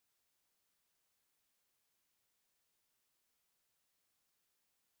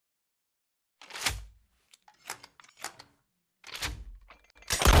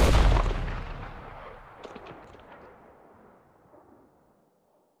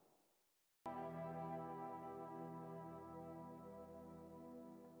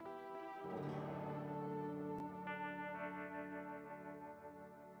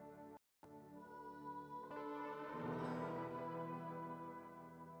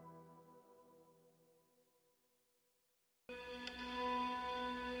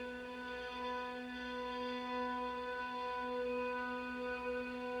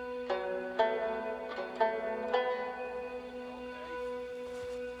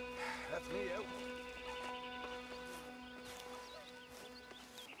That's me out.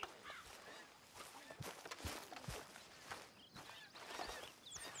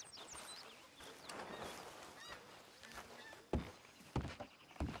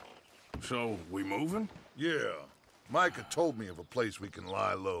 So, we moving? Yeah. Micah told me of a place we can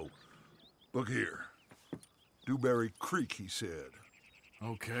lie low. Look here. Dewberry Creek, he said.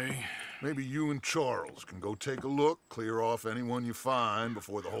 Okay. Maybe you and Charles can go take a look, clear off anyone you find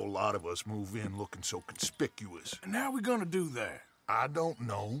before the whole lot of us move in looking so conspicuous. And how we gonna do that? I don't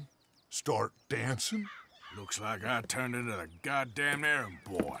know. Start dancing? Looks like I turned into the goddamn errand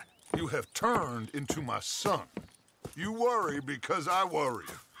boy. You have turned into my son. You worry because I worry.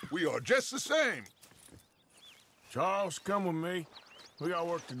 We are just the same. Charles, come with me. We got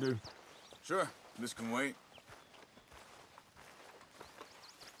work to do. Sure, this can wait.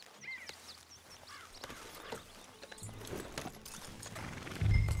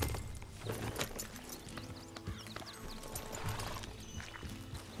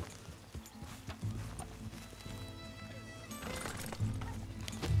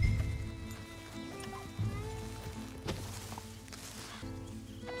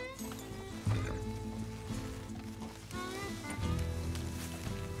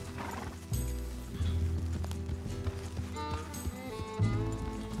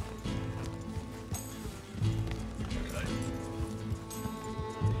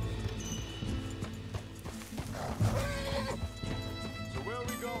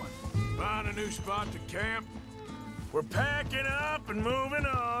 Find a new spot to camp. We're packing up and moving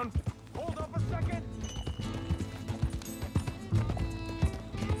on. Hold up a second.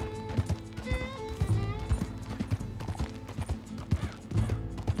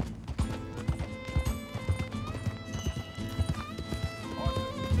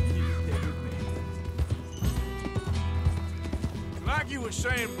 Like you were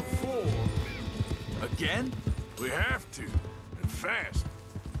saying before, Again? we have to, and fast.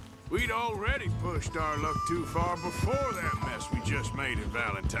 We'd already pushed our luck too far before that mess we just made in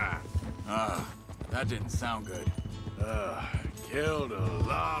Valentine. That didn't sound good. Killed a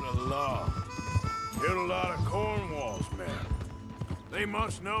lot of law. Killed a lot of Cornwall's men. They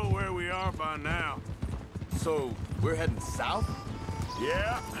must know where we are by now. So, we're heading south?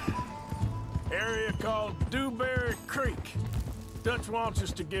 Yeah. Area called Dewberry Creek. Dutch wants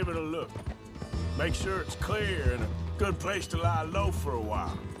us to give it a look. Make sure it's clear and a good place to lie low for a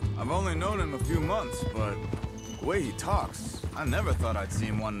while. I've only known him a few months, but the way he talks, I never thought I'd see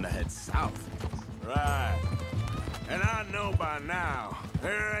him wanting to head south. Right. And I know by now,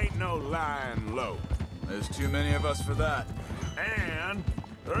 there ain't no lying low. There's too many of us for that. And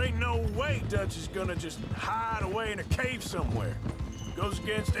there ain't no way Dutch is gonna just hide away in a cave somewhere. Goes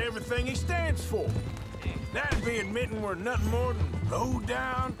against everything he stands for. That'd be admitting we're nothing more than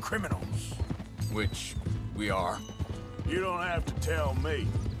low-down criminals. Which we are. You don't have to tell me.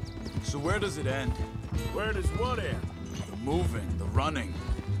 So where does it end? Where does what end? The moving, the running.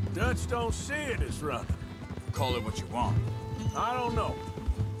 Dutch don't see it as running. Call it what you want. I don't know.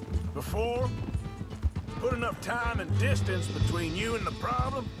 Before, put enough time and distance between you and the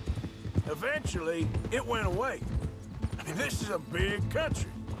problem, eventually it went away. I mean, this is a big country.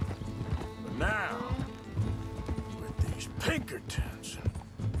 But now, with these Pinkertons and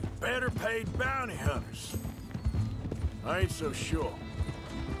better paid bounty hunters, I ain't so sure.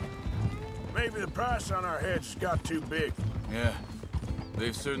 Maybe the price on our heads got too big. Yeah,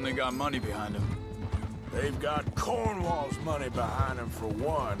 they've certainly got money behind them. They've got Cornwall's money behind them for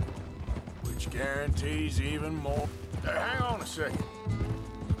one, which guarantees even more. Hang on a second.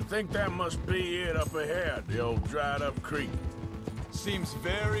 I think that must be it up ahead, the old dried-up creek. Seems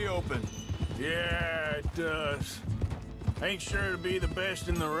very open. Yeah, it does. Ain't sure to be the best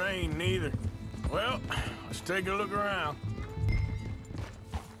in the rain, neither. Well, let's take a look around.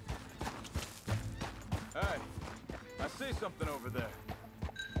 Hey, I see something over there.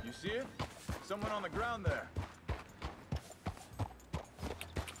 You see it? Someone on the ground there.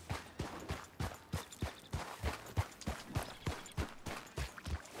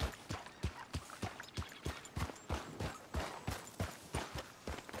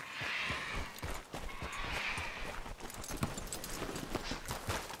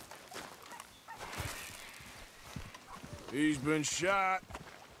 He's been shot.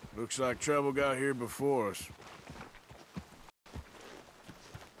 Looks like trouble got here before us.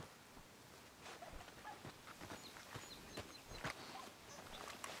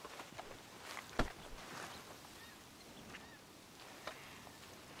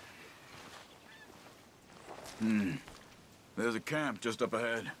 There's a camp just up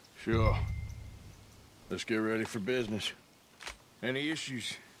ahead. Sure. Let's get ready for business. Any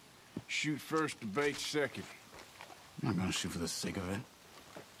issues? Shoot first, debate second. I'm not gonna shoot for the sake of it.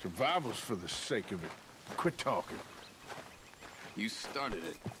 Survival's for the sake of it. Quit talking. You started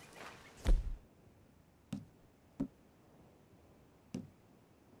it.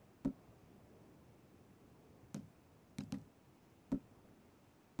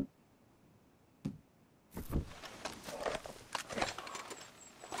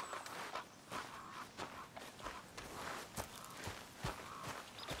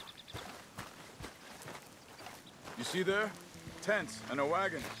 You see there? Tents and a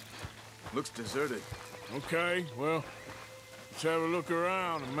wagon. Looks deserted. Okay, well, let's have a look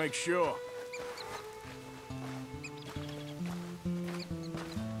around and make sure.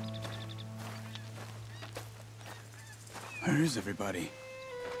 Where is everybody?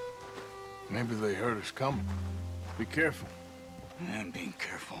 Maybe they heard us coming. Be careful. I'm being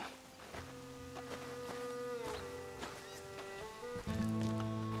careful.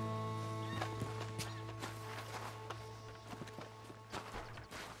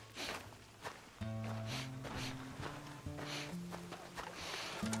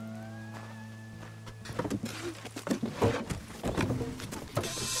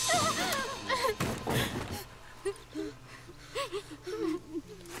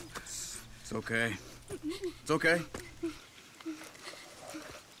 It's okay. It's okay. You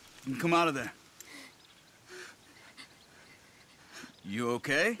can come out of there. You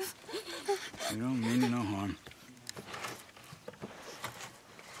okay? You don't mean you no harm.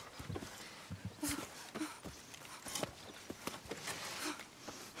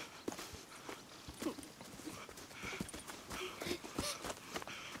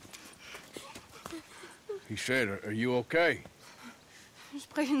 He said, are you okay?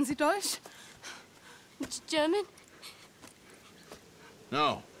 Sprechen Sie Deutsch? German?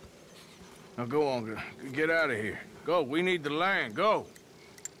 No. Now go on, get out of here. Go, we need the land, go.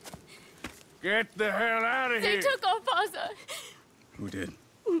 Get the hell out of They here. took our father. Who did?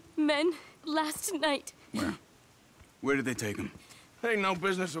 Men, last night. Where? Where did they take him? Ain't no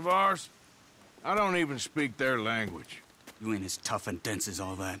business of ours. I don't even speak their language. You ain't as tough and dense as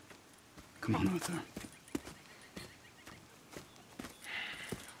all that. Come on, Arthur.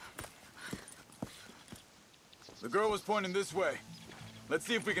 The girl was pointing this way. Let's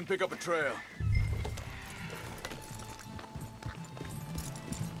see if we can pick up a trail.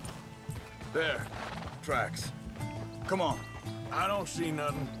 There. Tracks. Come on. I don't see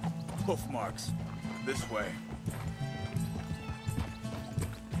nothing. Hoof marks. This way.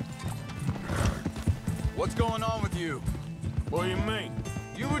 What's going on with you? What do you mean?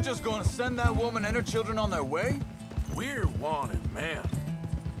 You were just going to send that woman and her children on their way? We're wanted, man.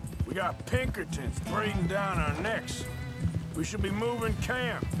 We got Pinkertons breathing down our necks. We should be moving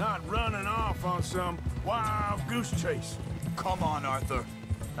camp, not running off on some wild goose chase. Come on, Arthur.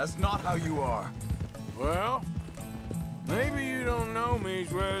 That's not how you are. Well, maybe you don't know me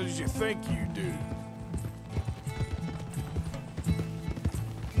as well as you think you do.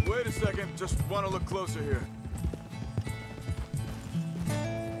 Wait a second. Just want to look closer here.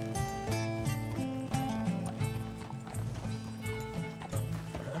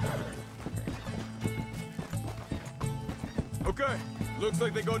 Okay, looks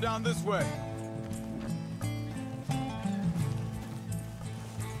like they go down this way.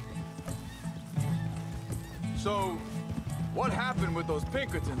 So, what happened with those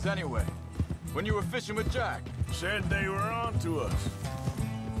Pinkertons anyway? When you were fishing with Jack? Said they were on to us.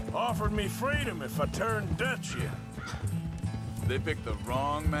 Offered me freedom if I turned Dutch yet. They picked the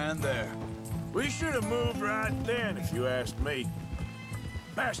wrong man there. We should have moved right then, if you asked me.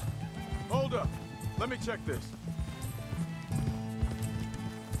 Bastard! Hold up. Let me check this.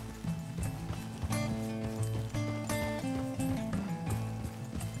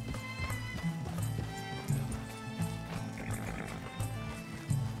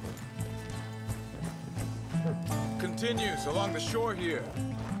 Continues along the shore here.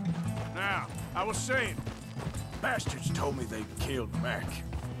 Now, I was saying, bastards told me they killed Mac.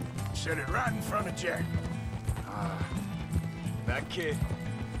 Said it right in front of Jack. That kid,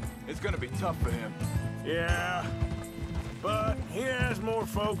 it's gonna be tough for him. Yeah, but he has more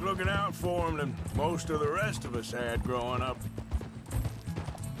folk looking out for him than most of the rest of us had growing up.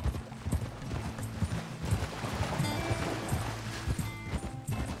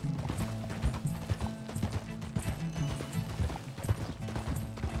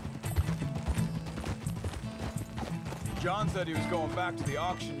 John said he was going back to the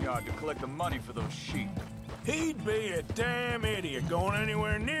auction yard to collect the money for those sheep. He'd be a damn idiot going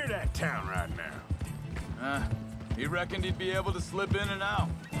anywhere near that town right now. He reckoned he'd be able to slip in and out.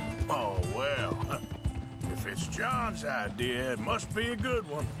 Oh, well. If it's John's idea, it must be a good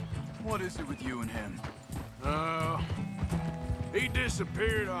one. What is it with you and him? He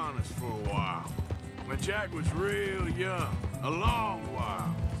disappeared on us for a while. When Jack was real young. A long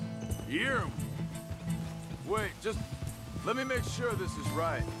while. You hear him? Wait, just let me make sure this is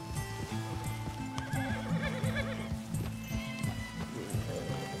right.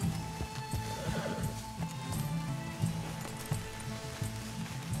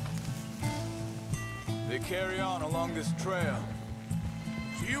 They carry on along this trail.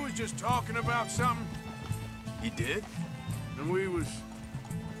 So you was just talking about something? He did? And we was...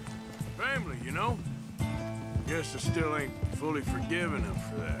 family, you know? Guess I still ain't fully forgiven him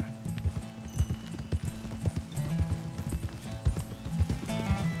for that.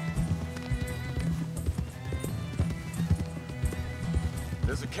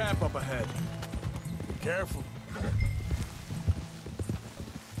 There's a camp up ahead. Be careful.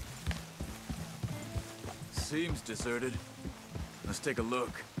 Seems deserted. Let's take a look.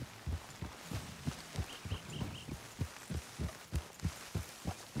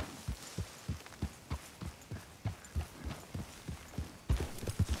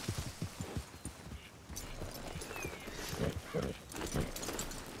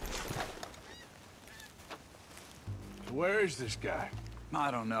 Where is this guy?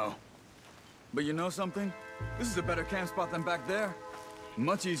 I don't know. But you know something? This is a better camp spot than back there.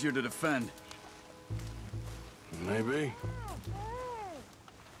 Much easier to defend. Maybe.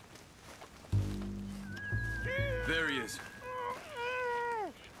 There he is.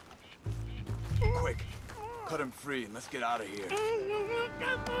 Quick, cut him free and let's get out of here.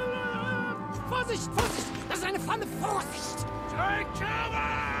 Vorsicht, Vorsicht! Das ist eine Falle! Vorsicht! Take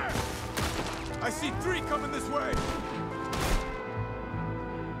cover! I see 3 coming this way.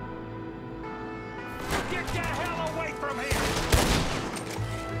 Get the hell away from here!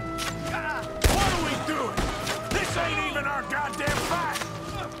 What are we doing? This ain't even our goddamn fight!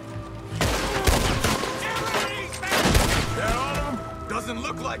 That all of them? Doesn't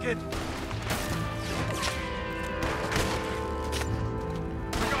look like it.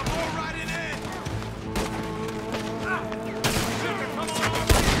 We got more riding in.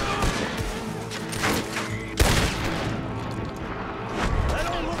 They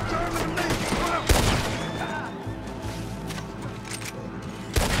don't look German to me!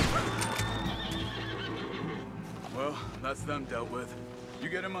 Well, that's them dealt with. You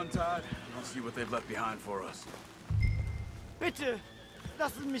get him untied, and I'll see what they've left behind for us. Bitte,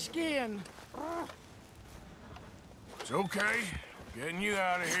 lassen mich gehen. It's okay. Getting you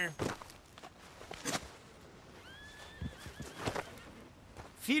out of here.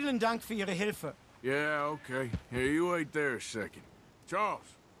 Vielen Dank für Ihre Hilfe. Yeah, okay. Here, you wait there a second.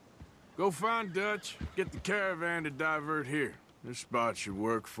 Charles, go find Dutch. Get the caravan to divert here. This spot should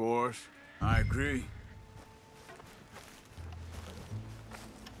work for us. I agree.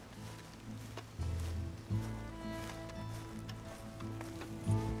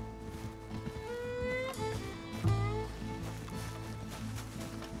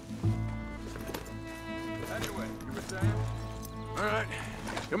 Anyway, you were saying? All right,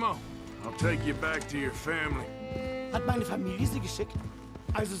 come on. I'll take you back to your family. Hat meine Familie Sie geschickt?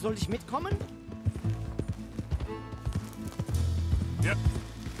 Also soll ich mitkommen? Yep.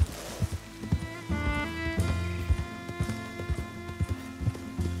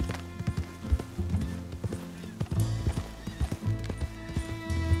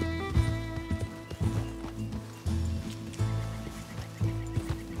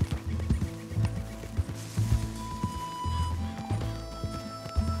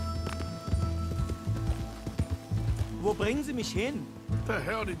 Wo bringen Sie mich hin? What the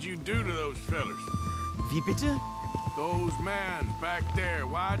hell did you do to those fellers? Wie bitte? Those men back there,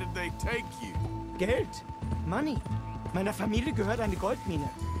 why did they take you? Geld. Money. Meiner Familie gehört eine Goldmine.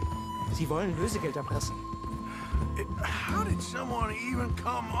 Sie wollen Lösegeld erpressen. How did someone even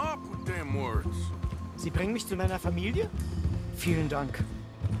come up with them words? Sie bringen mich zu meiner Familie? Vielen Dank.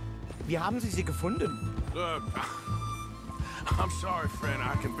 Wie haben Sie sie gefunden? Look, I'm sorry, friend.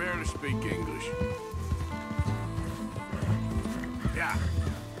 I can barely speak English. Yeah.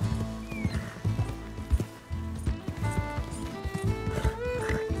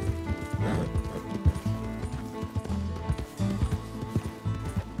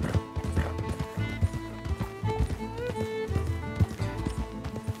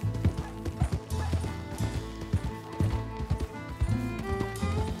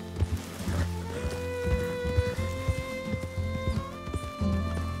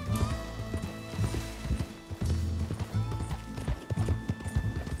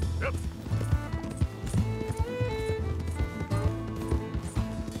 Yep.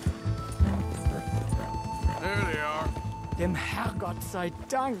 There they are. Dem Herrgott Gott sei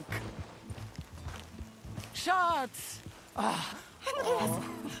Dank. Schatz!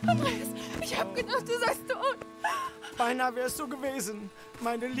 Andreas, ich hab gedacht, du seist tot. Beinahe wärst du gewesen.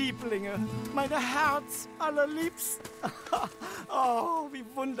 Meine Lieblinge, meine Herz allerliebst. Oh, wie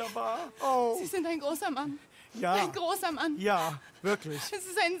wunderbar. Oh, Sie sind ein großer Mann. ja. Ein großer Mann. Ja, wirklich. Es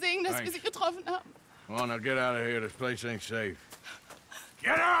ist ein Segen, dass wir Sie getroffen haben. Come on, now get out of here. This place ain't safe.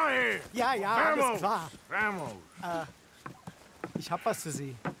 Get out of here! Ja, ja, alles klar. Vamos! Ich hab was für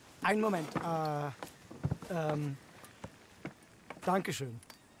Sie. Einen Moment. Dankeschön.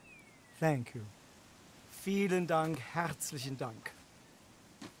 Thank you. Vielen Dank, herzlichen Dank.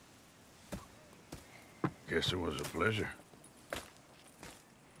 Guess it was a pleasure.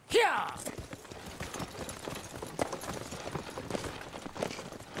 Ja!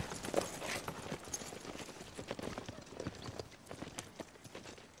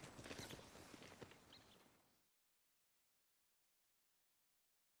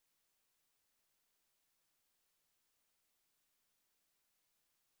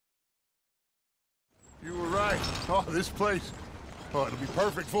 You were right. Oh, this place. Oh, it'll be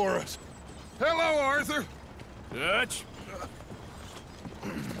perfect for us. Hello, Arthur. Dutch?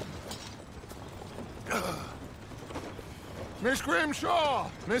 Miss Grimshaw,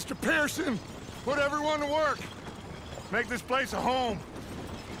 Mr. Pearson, put everyone to work. Make this place a home.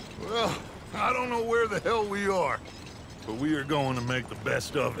 Well, I don't know where the hell we are, but we are going to make the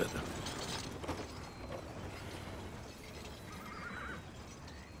best of it.